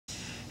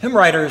Hymn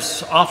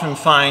writers often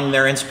find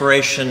their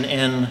inspiration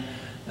in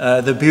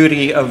the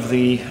beauty of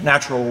the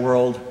natural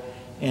world,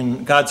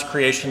 in God's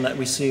creation that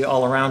we see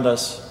all around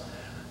us.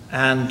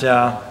 And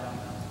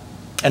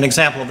an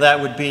example of that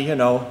would be,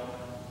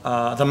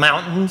 the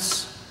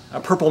mountains,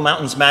 Purple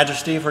Mountain's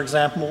majesty, for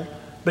example.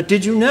 But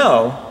did you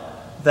know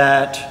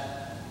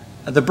that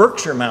the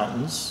Berkshire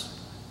Mountains,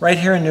 right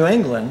here in New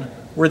England,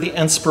 were the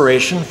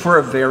inspiration for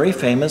a very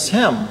famous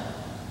hymn?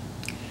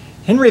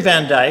 Henry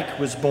Van Dyke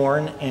was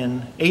born in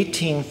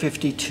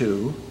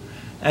 1852,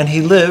 and he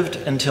lived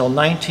until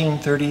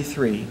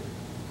 1933.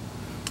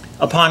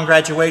 Upon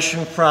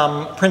graduation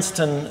from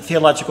Princeton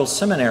Theological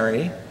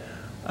Seminary,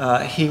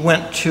 he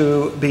went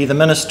to be the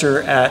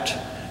minister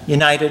at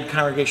United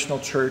Congregational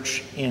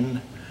Church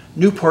in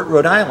Newport,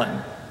 Rhode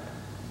Island.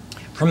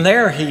 From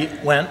there, he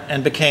went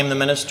and became the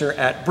minister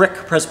at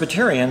Brick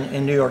Presbyterian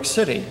in New York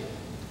City.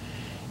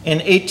 In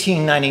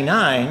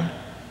 1899,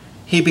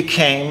 he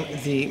became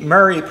the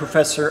Murray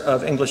Professor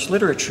of English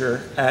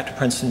Literature at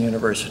Princeton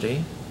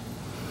University.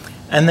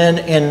 And then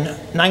in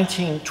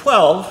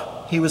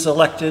 1912, he was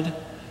elected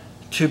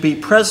to be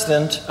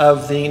president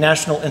of the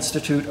National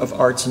Institute of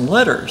Arts and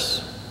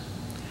Letters.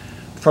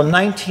 From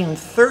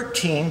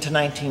 1913 to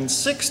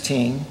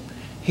 1916,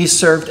 he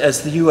served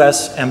as the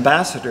U.S.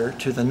 ambassador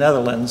to the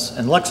Netherlands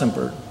and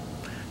Luxembourg.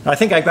 Now, I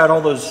think I got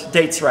all those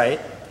dates right.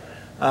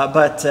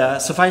 But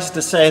suffice it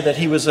to say that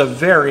he was a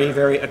very,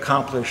 very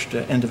accomplished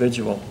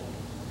individual.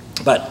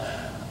 But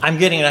I'm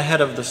getting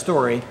ahead of the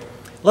story.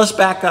 Let's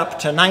back up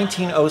to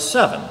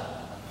 1907.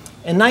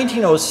 In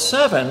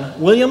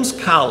 1907, Williams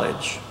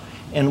College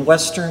in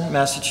Western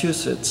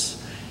Massachusetts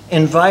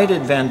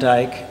invited Van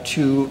Dyke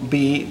to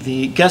be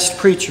the guest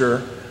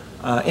preacher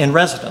in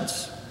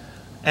residence.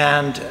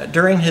 And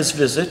during his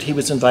visit, he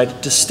was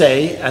invited to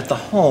stay at the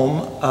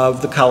home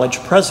of the college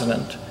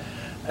president,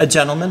 a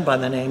gentleman by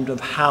the name of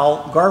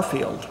Hal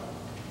Garfield.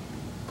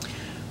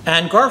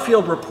 And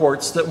Garfield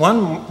reports that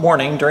one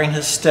morning during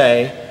his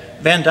stay,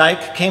 Van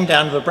Dyke came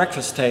down to the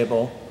breakfast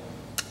table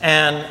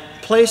and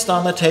placed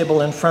on the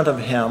table in front of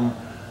him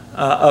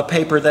a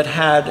paper that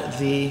had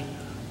the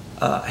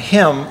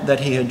hymn that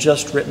he had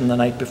just written the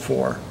night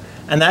before.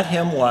 And that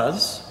hymn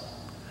was,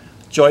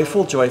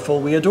 "Joyful,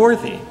 joyful, we adore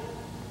thee."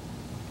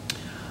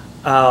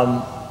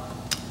 Hal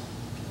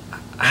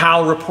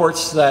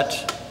reports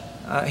that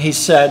he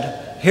said,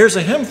 "Here's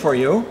a hymn for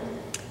you.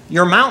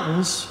 Your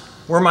mountains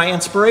were my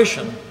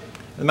inspiration."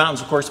 The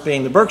mountains, of course,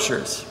 being the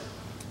Berkshires.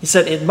 He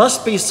said, "It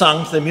must be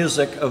sung to the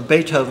music of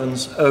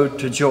Beethoven's Ode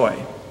to Joy."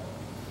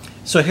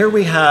 So here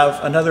we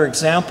have another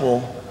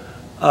example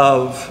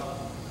of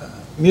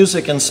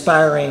music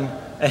inspiring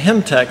a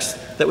hymn text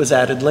that was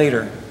added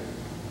later.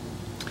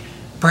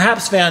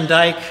 Perhaps Van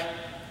Dyke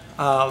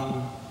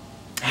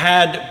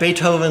had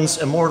Beethoven's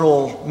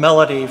immortal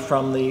melody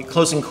from the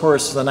closing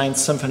chorus of the Ninth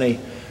Symphony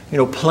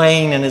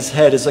playing in his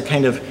head as a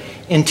kind of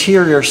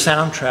interior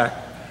soundtrack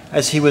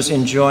as he was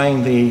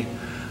enjoying the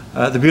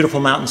beautiful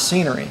mountain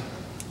scenery.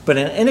 But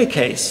in any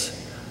case,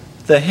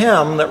 the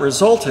hymn that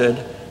resulted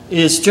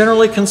is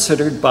generally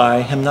considered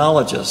by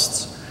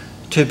hymnologists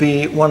to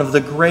be one of the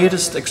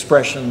greatest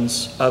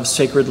expressions of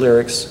sacred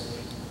lyrics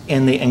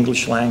in the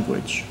English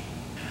language.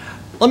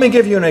 Let me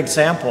give you an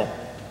example.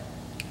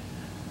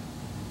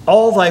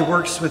 "All thy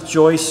works with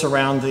joy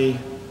surround thee,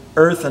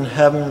 earth and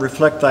heaven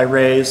reflect thy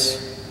rays.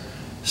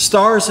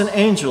 Stars and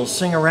angels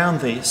sing around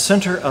thee,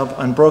 center of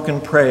unbroken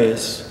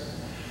praise.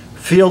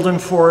 Field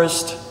and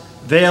forest,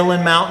 vale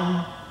and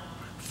mountain,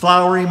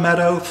 flowery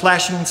meadow,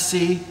 flashing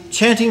sea,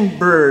 chanting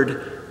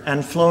bird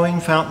and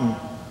flowing fountain,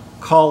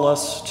 call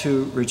us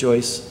to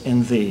rejoice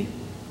in thee."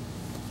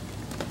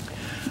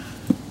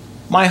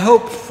 My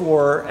hope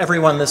for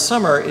everyone this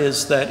summer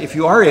is that if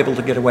you are able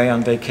to get away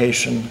on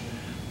vacation,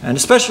 and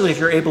especially if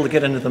you're able to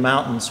get into the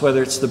mountains,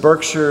 whether it's the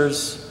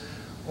Berkshires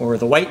or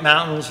the White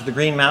Mountains or the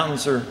Green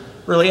Mountains or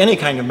really any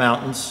kind of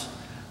mountains,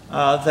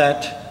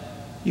 that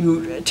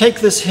you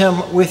take this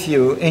hymn with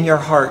you in your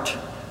heart,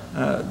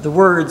 the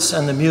words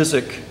and the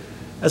music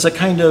as a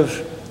kind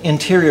of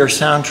interior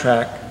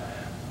soundtrack,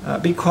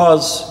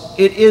 because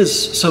it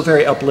is so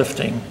very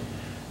uplifting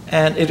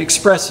and it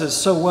expresses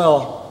so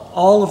well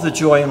all of the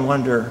joy and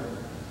wonder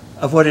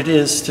of what it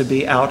is to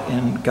be out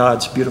in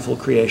God's beautiful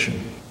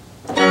creation.